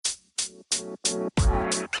You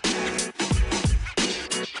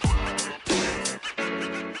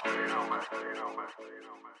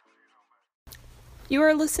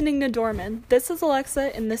are listening to Dorman. This is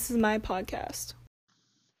Alexa, and this is my podcast.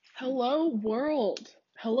 Hello, world.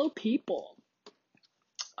 Hello, people.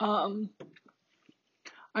 I'm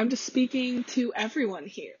just speaking to everyone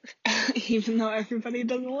here, even though everybody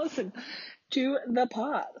doesn't listen to the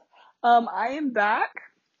pod. I am back.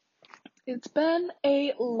 It's been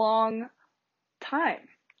a long time.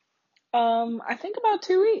 I think about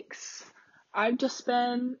 2 weeks. I've just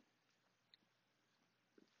been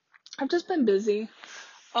busy.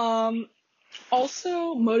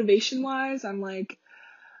 Also, motivation-wise, I'm like,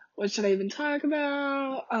 what should I even talk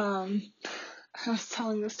about? I was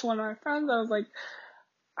telling this to one of my friends. I was like,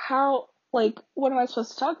 what am I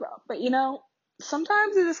supposed to talk about? But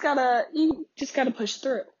sometimes you just gotta push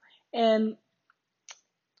through. And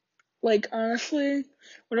honestly,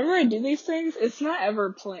 whenever I do these things, it's not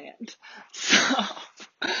ever planned. So,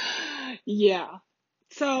 yeah.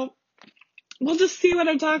 So, we'll just see what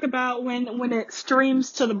I talk about when it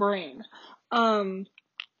streams to the brain. But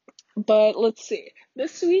let's see.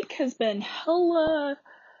 This week has been hella,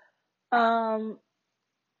 I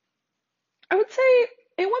would say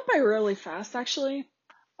it went by really fast, actually.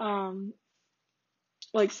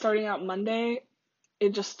 Starting out Monday,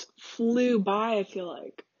 it just flew by, I feel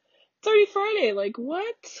like. It's already Friday,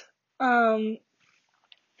 what?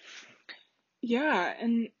 Yeah,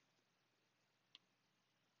 and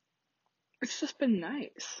it's just been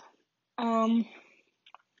nice. Updates.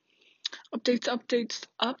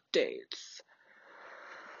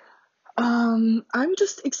 I'm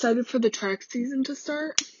just excited for the track season to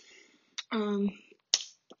start.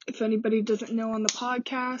 If anybody doesn't know on the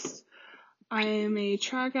podcast, I am a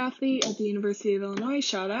track athlete at the University of Illinois,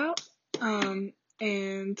 shout out. And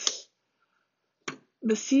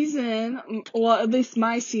the season, well, at least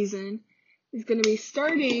my season, is going to be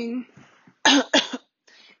starting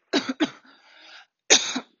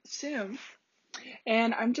soon.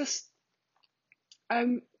 And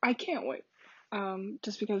I can't wait.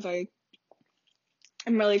 Just because I'm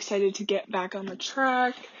really excited to get back on the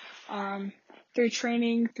track, through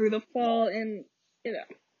training, through the fall and,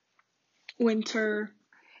 winter.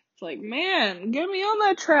 It's like, man, get me on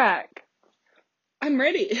that track. I'm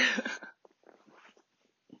ready.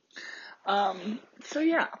 So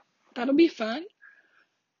yeah, that'll be fun.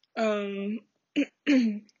 Oh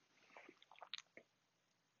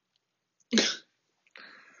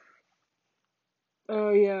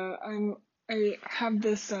yeah, I have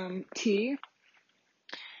this tea.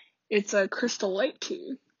 It's a Crystal Light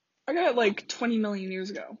tea. I got it 20 million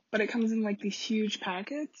years ago, but it comes in these huge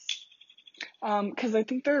packets. 'Cause I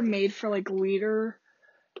think they're made for liter,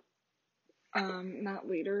 not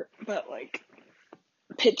liter, but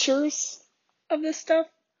pitchers of this stuff.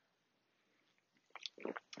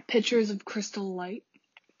 Pitchers of Crystal Light.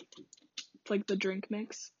 It's the drink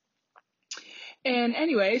mix. And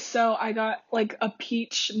anyway, so I got a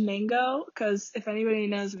peach mango, because if anybody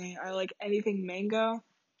knows me, I like anything mango.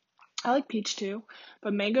 I like peach too,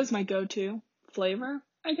 but mango's my go-to flavor,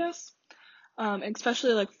 I guess.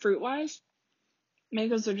 Especially fruit-wise.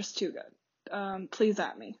 Mangoes are just too good. Please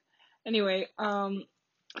at me. Anyway,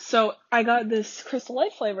 so I got this Crystal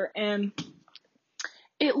Light flavor, and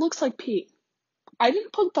it looks like pee. I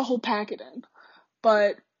didn't put the whole packet in,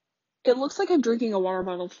 but it looks like I'm drinking a water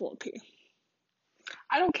bottle full of pee.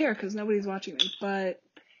 I don't care because nobody's watching me, but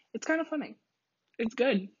it's kind of funny. It's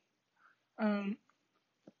good. I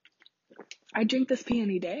drink this pee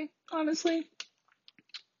any day, honestly.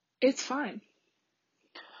 It's fine.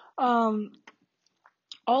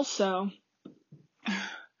 Also,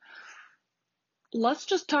 let's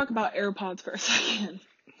just talk about AirPods for a second.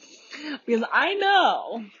 Because I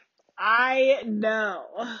know.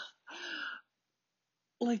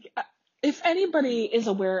 If anybody is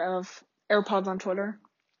aware of AirPods on Twitter,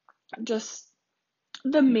 just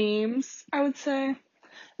the memes, I would say.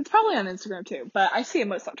 It's probably on Instagram too, but I see it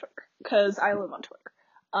most on Twitter, because I live on Twitter.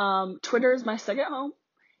 Twitter is my second home.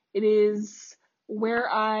 It is where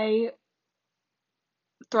I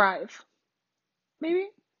thrive. Maybe?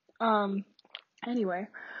 Anyway.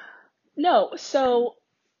 No, so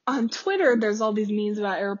on Twitter, there's all these memes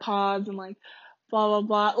about AirPods and blah, blah,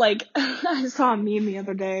 blah. I saw a meme the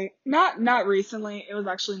other day. Not recently. It was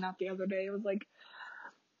actually not the other day. It was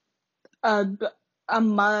a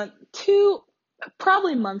month,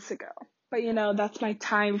 probably months ago. But that's my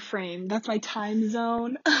time frame. That's my time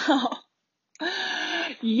zone.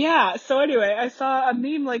 Yeah, so anyway, I saw a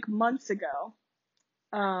meme months ago.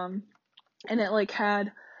 And it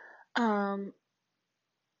had,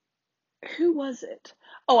 who was it?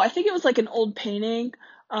 Oh, I think it was like an old painting.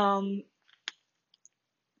 Um,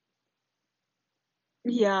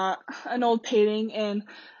 yeah, an old painting, and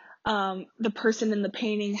the person in the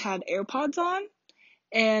painting had AirPods on,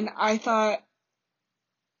 and I thought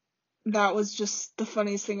that was just the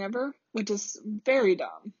funniest thing ever, which is very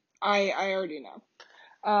dumb. I already know.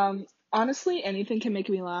 Honestly, anything can make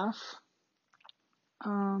me laugh.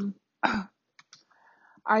 Um,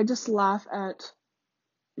 I just laugh at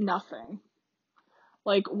nothing.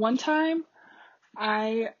 Like one time,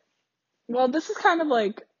 this is kind of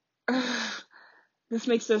like, this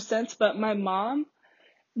makes no sense, but my mom,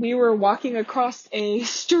 we were walking across a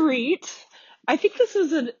street. I think this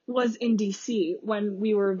was in DC when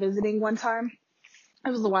we were visiting one time. It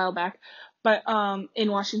was a while back, but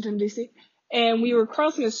in Washington DC, and we were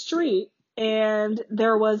crossing a street, and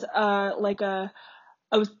there was a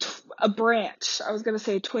branch. I was gonna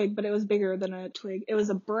say a twig, but it was bigger than a twig. It was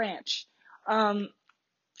a branch, um,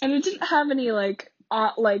 and it didn't have any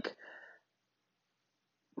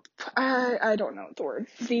I don't know the word.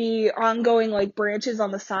 The ongoing like branches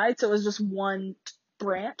on the side, so it was just one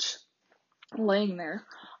branch laying there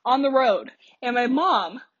on the road. And my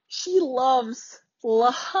mom, she loves,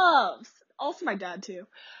 also my dad too,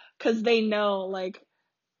 because they know like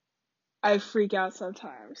I freak out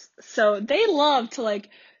sometimes. So they love to like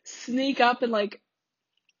sneak up and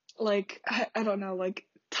I don't know, like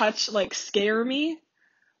touch, like scare me,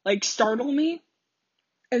 like startle me.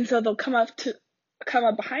 And so they'll come up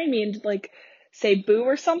behind me and like say boo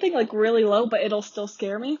or something like really low, but it'll still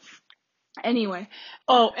scare me. Anyway.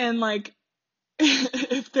 Oh, and like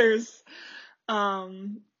if there's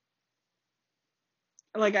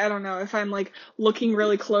like I don't know, if I'm like looking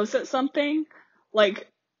really close at something, like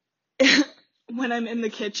when I'm in the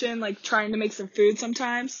kitchen like trying to make some food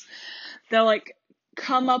sometimes, they'll like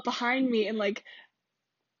come up behind me and like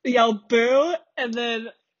yell boo, and then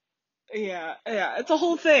yeah, it's a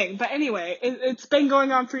whole thing. But anyway, it's been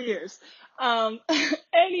going on for years.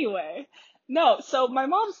 Anyway, no, so my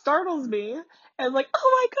mom startles me and like,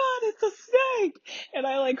 oh my god, it's a snake, and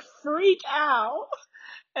I like freak out,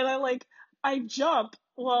 and I jump.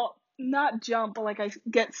 Well, not jump, but like I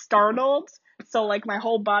get startled, so like my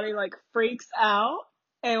whole body like freaks out,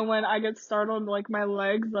 and when I get startled, like my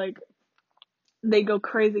legs like they go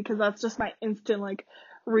crazy because that's just my instant like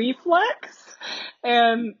reflex.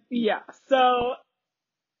 And yeah, so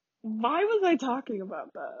why was I talking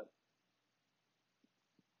about that?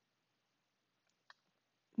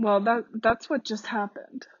 Well, that's what just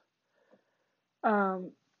happened.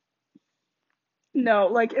 Um, no,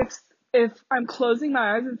 like if I'm closing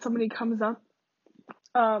my eyes and somebody comes up,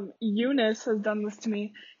 Eunice has done this to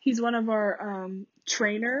me. He's one of our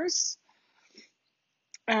trainers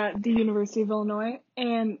at the University of Illinois,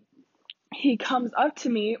 and he comes up to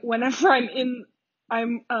me whenever I'm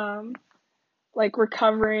like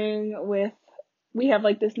recovering with. We have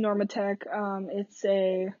like this Normatec. It's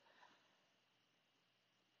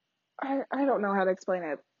I don't know how to explain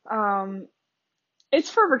it. It's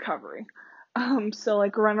for recovery. So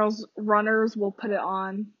like runners will put it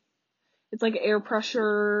on. It's like air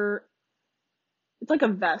pressure. It's like a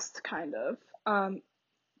vest kind of.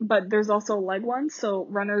 But there's also leg ones. So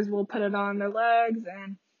runners will put it on their legs,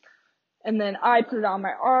 and then I put it on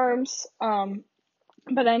my arms.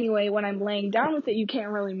 But anyway, when I'm laying down with it, you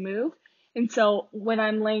can't really move. And so when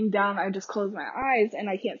I'm laying down, I just close my eyes and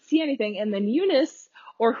I can't see anything. And then Eunice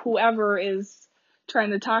or whoever is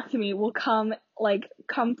trying to talk to me will come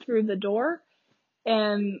through the door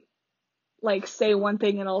and like say one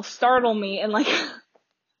thing and it'll startle me and like,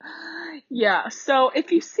 yeah. So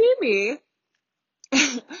if you see me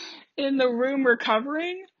in the room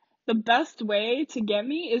recovering, the best way to get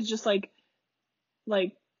me is just like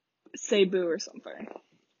say boo or something.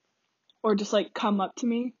 Or just like come up to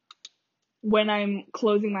me when I'm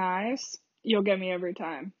closing my eyes. You'll get me every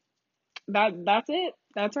time. That's it.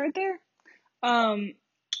 That's right there. Um,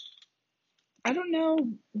 I don't know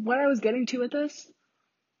what I was getting to with this.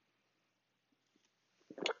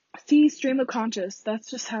 See, stream of conscious. That's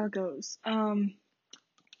just how it goes.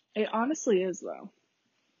 It honestly is though.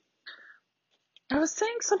 I was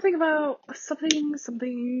saying something about something.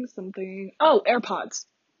 Oh, AirPods.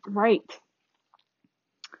 Right.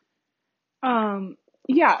 Um,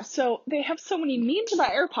 yeah, so they have so many memes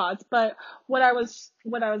about AirPods, but what I was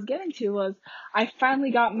getting to was I finally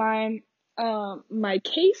got my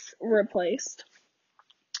case replaced.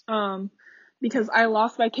 Because I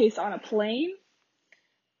lost my case on a plane.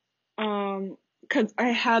 Because I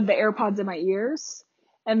had the AirPods in my ears,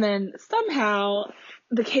 and then somehow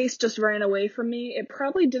the case just ran away from me. It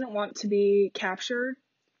probably didn't want to be captured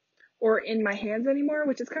or in my hands anymore,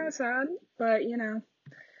 which is kind of sad, but you know.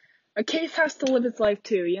 a case has to live its life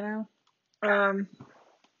too, you know?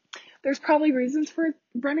 There's probably reasons for it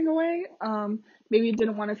running away. Maybe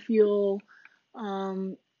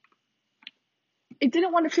um, it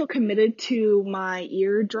didn't want to feel committed to my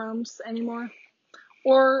eardrums anymore,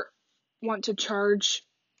 or want to charge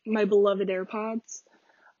my beloved AirPods.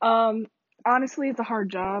 Um, Honestly, it's a hard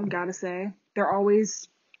job, gotta say. They're always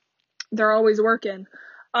working.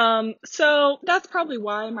 So that's probably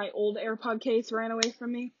why my old AirPod case ran away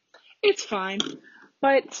from me. It's fine.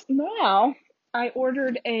 But now I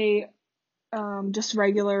ordered a just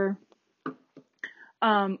regular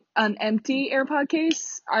an empty AirPod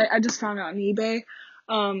case. I just found it on eBay.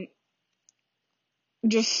 Um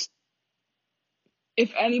just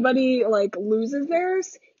if anybody like loses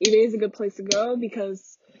theirs, eBay is a good place to go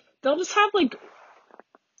because they'll just have like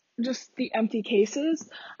just the empty cases.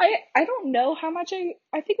 I don't know how much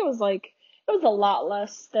I think it was a lot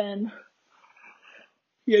less than,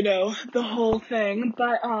 the whole thing.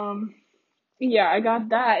 But yeah, I got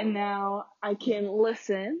that and now I can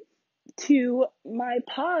listen to my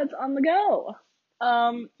pods on the go.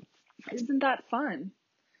 Isn't that fun?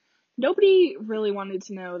 Nobody really wanted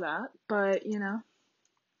to know that, but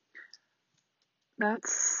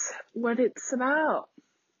that's what it's about.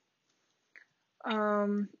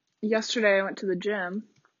 Yesterday I went to the gym.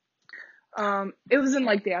 It was in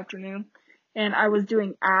like the afternoon and I was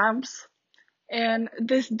doing abs and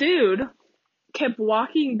this dude kept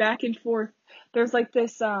walking back and forth. There's like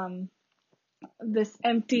this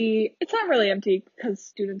empty, it's not really empty because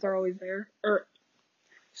students are always there, or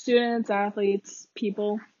students, athletes,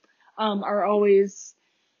 people, are always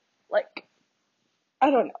like,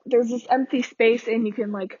 I don't know, there's this empty space and you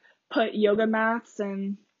can like put yoga mats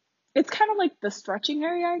and it's kind of like the stretching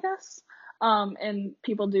area, I guess. And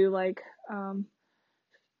people do um,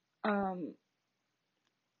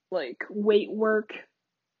 like weight work,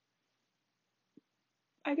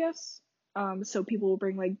 I guess. So people will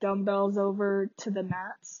bring like dumbbells over to the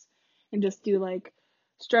mats and just do like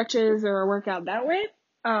stretches or a workout that way.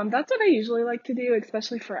 That's what I usually like to do,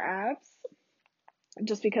 especially for abs,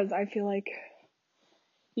 just because I feel like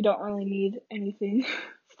you don't really need anything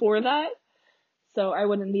for that. So I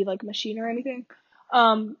wouldn't need like a machine or anything.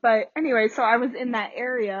 But anyway, so I was in that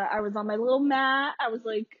area. I was on my little mat. I was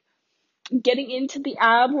like getting into the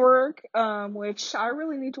ab work, which I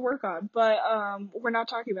really need to work on, but we're not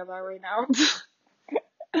talking about that right now.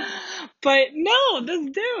 But no, this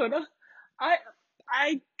dude, I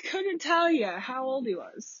I couldn't tell you how old he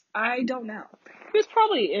was. I don't know. He was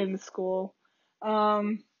probably in school.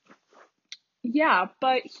 Um, yeah,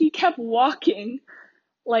 but he kept walking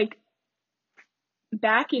like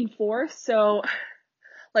back and forth, so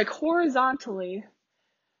like horizontally,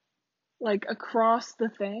 like across the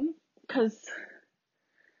thing, because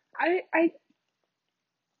I I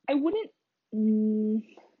I wouldn't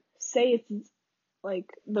say it's like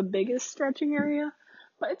the biggest stretching area,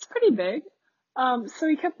 but it's pretty big. So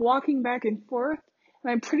he kept walking back and forth,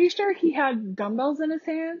 and I'm pretty sure he had dumbbells in his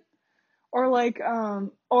hand,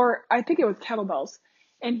 or I think it was kettlebells,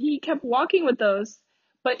 and he kept walking with those,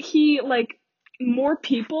 but more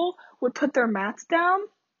people would put their mats down,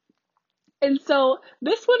 and so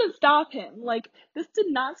this wouldn't stop him. Like, this did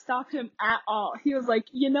not stop him at all. He was like,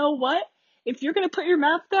 you know what? If you're gonna put your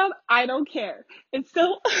mats down, I don't care. And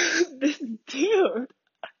so, this dude,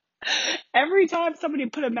 every time somebody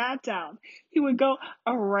put a mat down, he would go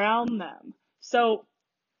around them. So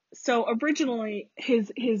originally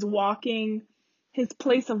his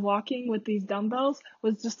place of walking with these dumbbells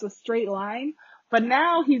was just a straight line, but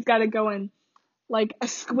now he's got to go in like a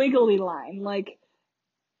squiggly line, like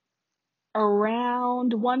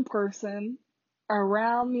around one person,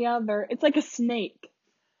 around the other. It's like a snake,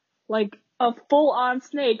 like a full-on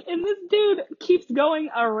snake. And this dude keeps going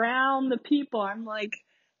around the people. I'm like,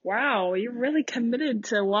 wow, you're really committed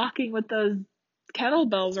to walking with those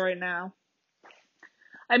kettlebells right now.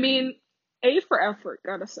 I mean, A for effort,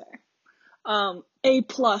 gotta say. A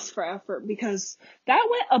plus for effort because that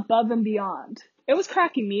went above and beyond. It was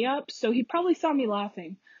cracking me up, so he probably saw me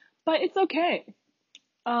laughing, but it's okay.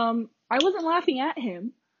 I wasn't laughing at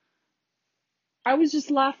him. I was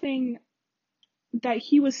just laughing that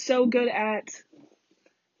he was so good at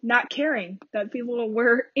not caring that people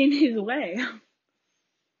were in his way.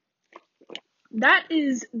 That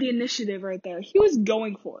is the initiative right there. He was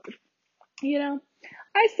going for it.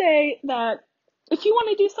 I say that if you want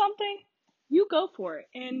to do something, you go for it.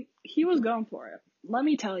 And he was going for it. Let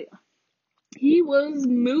me tell you. He was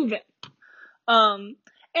moving.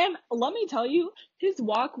 And let me tell you, his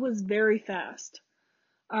walk was very fast.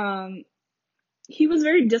 He was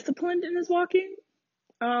very disciplined in his walking.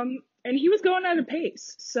 And he was going at a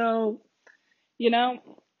pace. So, you know,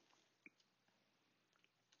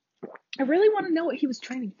 I really want to know what he was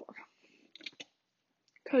training for.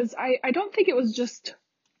 Because I don't think it was just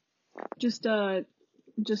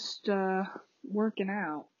working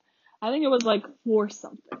out. I think it was like for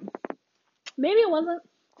something. Maybe it wasn't.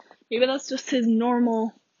 Maybe that's just his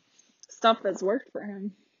normal stuff that's worked for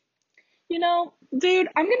him. You know, dude,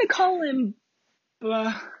 I'm gonna call him,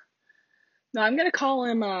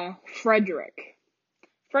 Frederick.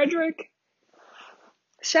 Frederick,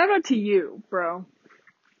 shout out to you, bro.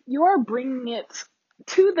 You are bringing it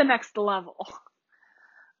to the next level.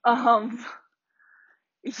 Um,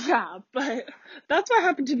 yeah, but that's what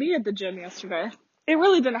happened to me at the gym yesterday. It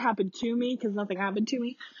really didn't happen to me because nothing happened to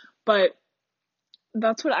me, but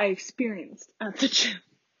that's what I experienced at the gym.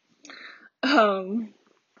 Um,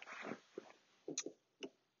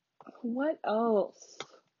 what else?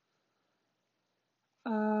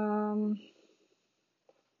 Um,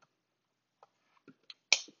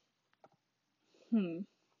 hmm.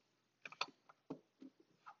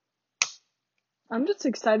 I'm just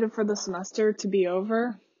excited for the semester to be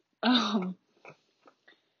over. Um,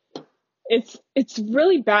 it's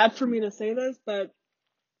really bad for me to say this, but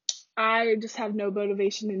I just have no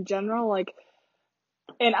motivation in general. Like,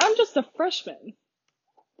 and I'm just a freshman.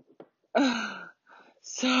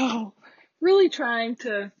 So, really trying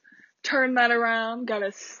to turn that around.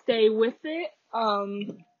 Gotta stay with it.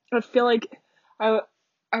 I feel like I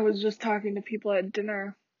I was just talking to people at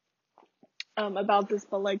dinner about this,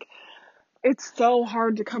 but like it's so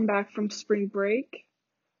hard to come back from spring break.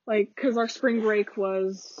 Like, cause our spring break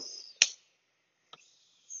was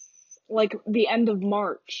like the end of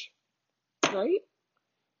March, right?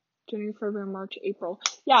 January, February, March, April.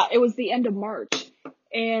 Yeah, it was the end of March.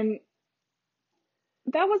 And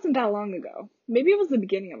that wasn't that long ago. Maybe it was the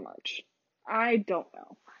beginning of March. I don't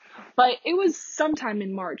know. But it was sometime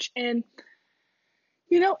in March. And,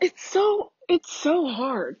 you know, it's so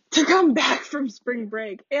hard to come back from spring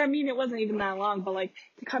break. I mean, it wasn't even that long, but like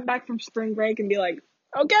to come back from spring break and be like,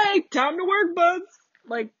 okay, time to work, buds.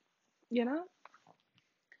 Like, you know?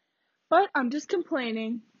 But I'm just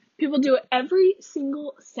complaining. People do it every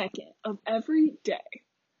single second of every day.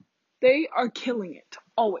 They are killing it,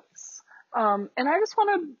 always. And I just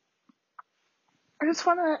wanna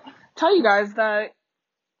tell you guys that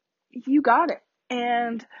you got it.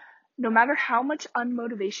 And no matter how much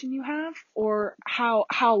unmotivation you have, or how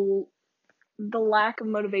the lack of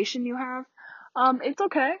motivation you have, it's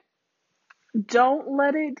okay. Don't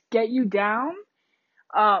let it get you down.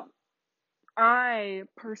 I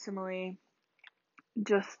personally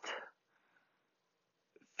just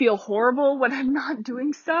feel horrible when I'm not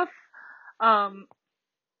doing stuff. Um,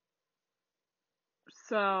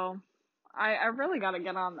 so I really gotta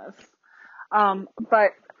get on this.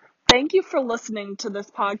 But thank you for listening to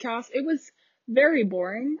this podcast. It was very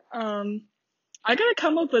boring. I gotta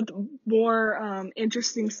come up with more,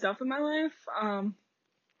 interesting stuff in my life.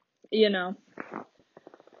 You know,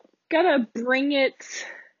 gotta bring it.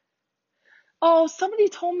 Oh, somebody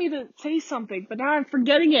told me to say something, but now I'm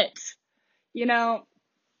forgetting it. You know,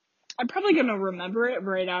 I'm probably gonna remember it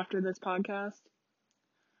right after this podcast.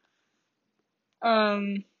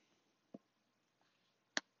 Um,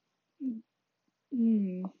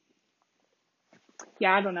 hmm,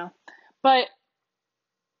 yeah, I don't know. But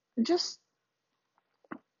just,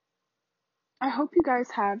 I hope you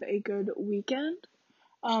guys have a good weekend.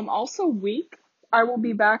 Also week. I will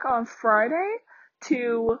be back on Friday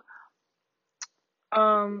to,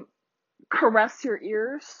 um, caress your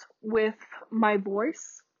ears with my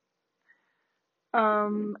voice.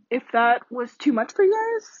 If that was too much for you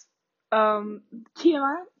guys,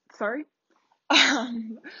 TMI, sorry.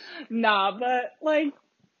 Um, nah, but like,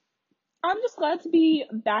 I'm just glad to be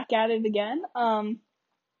back at it again. I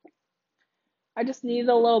just needed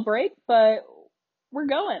a little break, but we're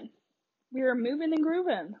going. We're moving and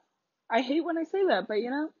grooving. I hate when I say that, but you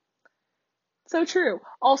know, so true.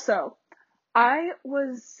 Also, I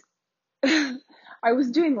was I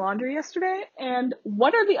was doing laundry yesterday, and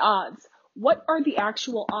what are the odds? What are the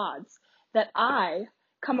actual odds that I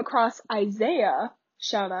come across Isaiah,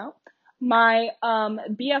 shout out, my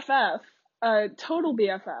BFF, total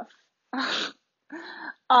BFF,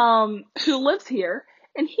 who lives here,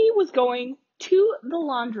 and he was going to the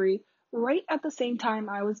laundry right at the same time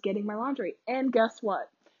I was getting my laundry. And guess what?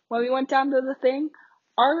 When we went down to the thing,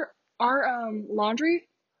 our laundry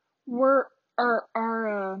were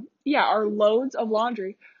our loads of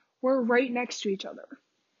laundry were right next to each other.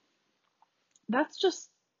 That's just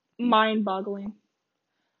mind-boggling.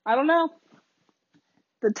 I don't know.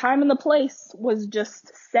 The time and the place was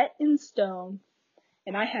just set in stone.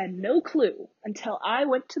 and I had no clue until I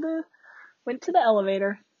went to the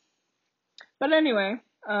elevator. But anyway,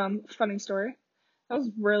 funny story. That was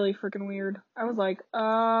really freaking weird. I was like,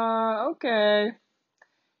 okay,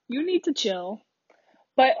 you need to chill.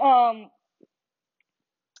 But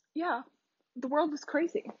yeah, the world is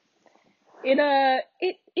crazy.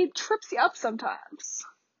 It trips you up sometimes.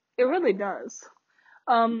 It really does.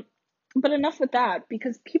 But enough with that,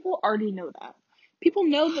 because people already know that. People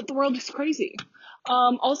know that the world is crazy.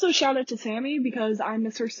 Also shout out to Sammy, because I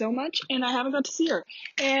miss her so much and I haven't got to see her.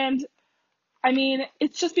 And I mean,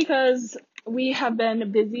 it's just because we have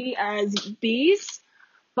been busy as bees,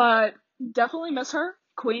 but definitely miss her.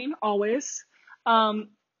 Queen, always.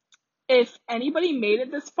 If anybody made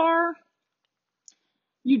it this far,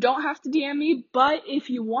 you don't have to DM me, but if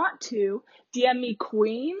you want to, DM me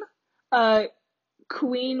Queen,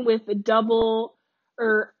 Queen with a double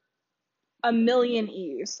or a million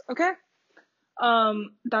E's, okay?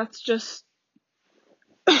 That's just,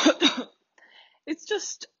 it's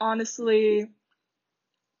just honestly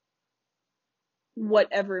what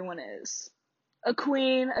everyone is. A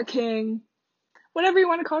queen, a king, whatever you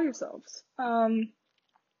want to call yourselves.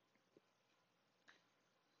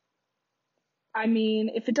 I mean,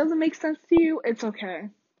 if it doesn't make sense to you, it's okay.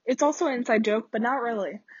 It's also an inside joke, but not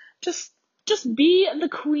really. Just be the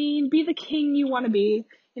queen, be the king you want to be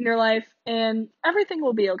in your life, and everything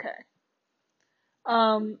will be okay.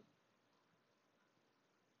 I'm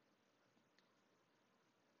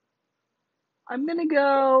gonna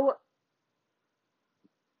go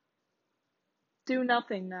do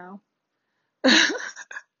nothing now.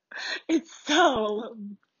 It's so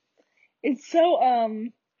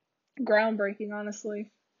groundbreaking,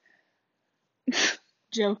 honestly.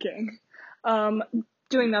 Joking.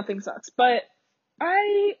 Doing nothing sucks, but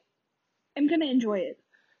I am gonna enjoy it.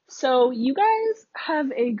 So you guys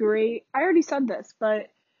have a great, I already said this,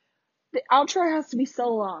 but the outro has to be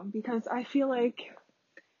so long because I feel like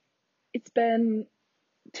it's been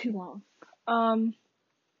too long.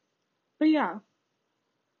 But yeah,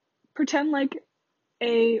 pretend like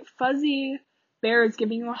a fuzzy bear is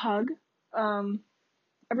giving you a hug.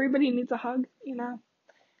 Everybody needs a hug, you know,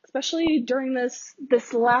 especially during this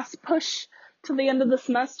last push to the end of the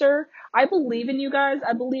semester. I believe in you guys.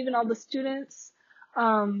 I believe in all the students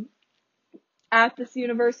at this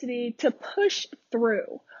university to push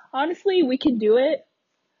through. Honestly, we can do it.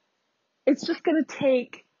 It's just gonna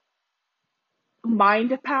take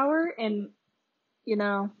mind power and, you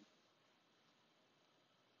know,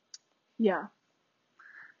 yeah.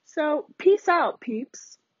 So, peace out,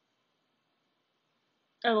 peeps.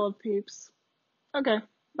 I love peeps. Okay,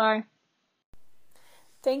 bye.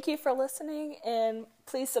 Thank you for listening, and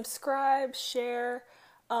please subscribe, share.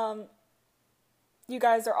 You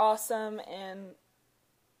guys are awesome, and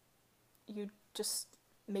you just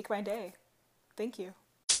make my day. Thank you.